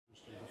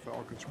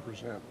Falcons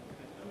present?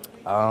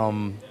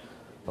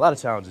 A lot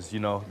of challenges.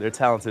 They're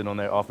talented on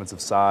their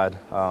offensive side.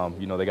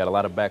 They got a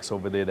lot of backs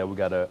over there that we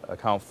got to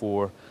account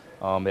for.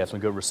 They have some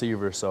good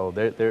receivers, so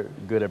they're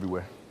good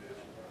everywhere.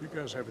 You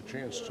guys have a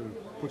chance to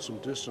put some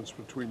distance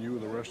between you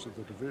and the rest of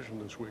the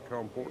division this week. How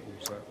important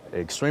is that?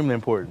 Extremely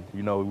important.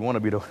 We want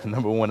to be the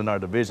number one in our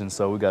division,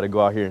 so we got to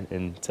go out here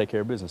and take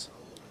care of business.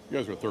 You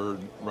guys are third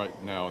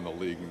right now in the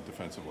league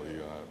defensively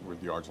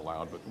with yards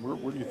allowed, but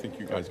where do you think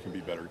you guys can be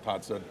better?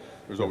 Todd said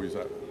there's always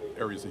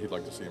areas that he'd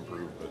like to see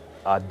improved.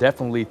 But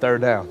definitely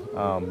third down.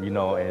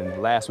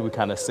 And last week we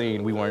kind of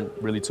seen we weren't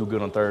really too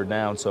good on third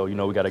down, so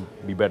we got to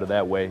be better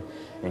that way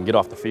and get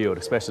off the field,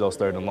 especially those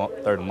third and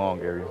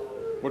long area.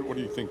 What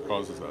do you think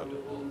causes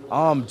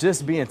that?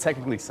 Just being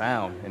technically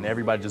sound and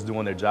everybody just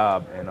doing their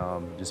job and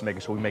just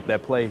making sure we make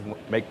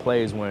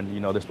plays when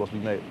they're supposed to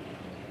be made.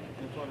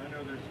 Antoine, I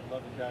know there's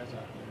 11 guys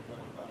out there,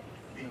 but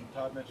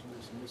Todd mentioned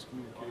there's some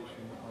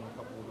miscommunication on a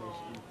couple of those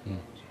schemes.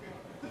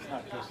 It's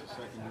not just the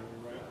secondary,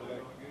 right?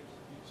 But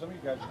some of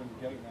you guys have been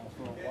together now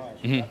for a while.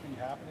 Should that be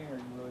happening, or are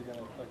you really going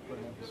to put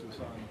an emphasis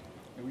on?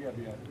 We got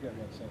to be on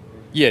the same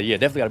page. Yeah,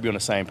 definitely got to be on the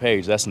same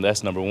page.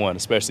 That's number one,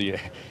 especially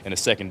in the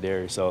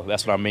secondary. So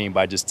that's what I mean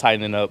by just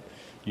tightening up,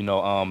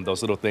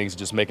 those little things,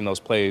 just making those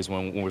plays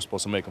when we're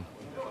supposed to make them.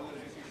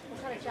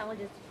 What kind of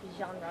challenges does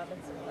John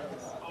Robinson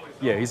pose?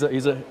 Yeah,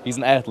 he's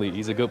an athlete.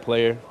 He's a good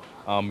player.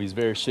 He's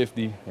very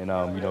shifty,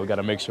 and we got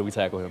to make sure we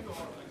tackle him.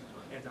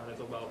 Antoine, as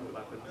a well-known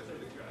weapon,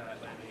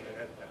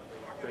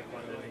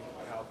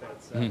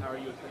 how are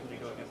you expecting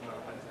to go against an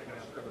offense that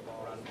can spread the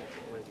ball around?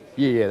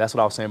 Yeah, that's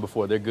what I was saying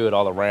before. They're good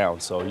all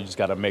around, so you just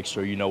got to make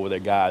sure you know where their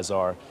guys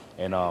are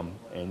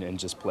and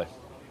just play.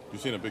 You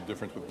seen a big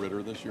difference with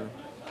Ritter this year?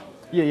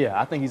 Yeah,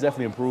 I think he's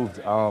definitely improved.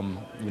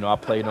 I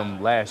played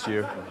him last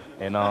year,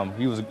 and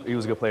he was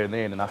a good player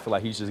then, and I feel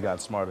like he's just gotten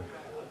smarter.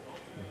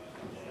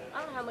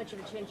 I don't know how much of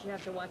a chance you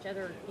have to watch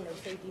other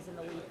safeties in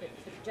the league, but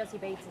Jesse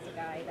Bates is a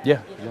guy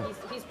that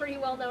he's pretty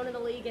well known in the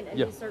league, and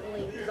he's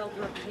certainly developed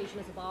a reputation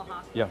as a ball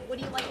hawk. Yeah. What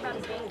do you like about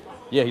his game?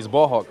 Yeah, he's a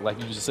ball hawk, like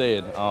you just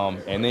said.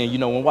 And then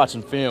when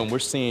watching film, we're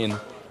seeing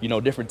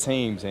different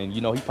teams, and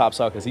he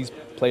pops out because he's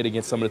played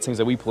against some of the teams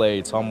that we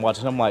played. So I'm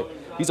watching him like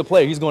he's a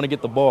player. He's going to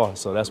get the ball.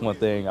 So that's one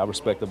thing I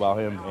respect about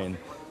him, and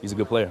he's a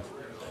good player.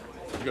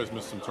 You guys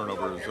missed some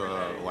turnovers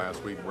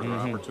last week. Were there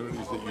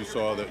opportunities that you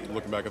saw that,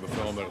 looking back at the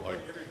film, that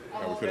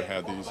we could have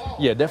had these?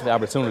 Yeah, definitely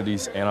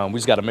opportunities, and we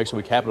just got to make sure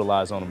we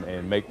capitalize on them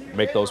and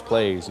make those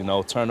plays.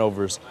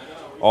 Turnovers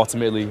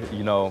ultimately,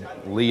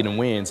 lead and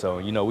win. So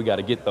we got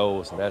to get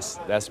those.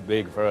 That's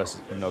big for us.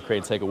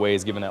 Creating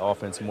takeaways, giving that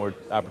offense more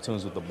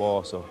opportunities with the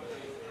ball. So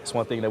it's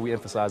one thing that we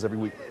emphasize every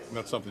week. And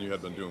that's something you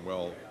had been doing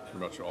well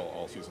pretty much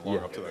all season long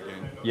up to that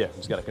game. Yeah,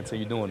 just got to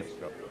continue doing it.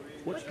 Yep.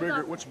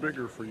 What's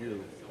bigger for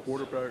you?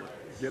 Quarterback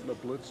getting a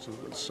blitz to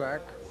the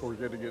sack or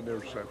getting an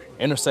interception?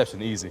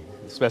 Interception, easy,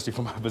 especially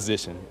from my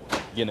position,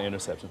 getting an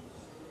interception.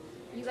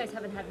 You guys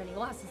haven't had many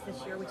losses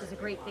this year, which is a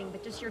great thing,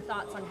 but just your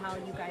thoughts on how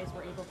you guys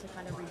were able to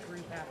kind of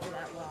regroup after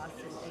that loss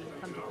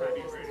and come to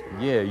practice this week.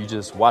 Yeah, you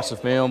just watch the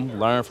film,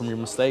 learn from your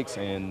mistakes,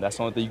 and that's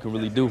the only thing you can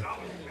really do.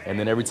 And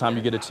then every time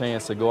you get a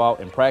chance to go out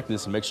and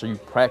practice, make sure you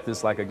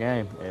practice like a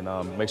game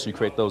and make sure you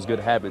create those good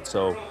habits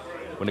so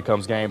when it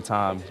comes game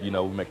time, we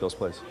make those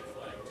plays.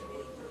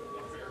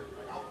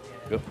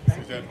 Good.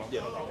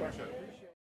 Yeah.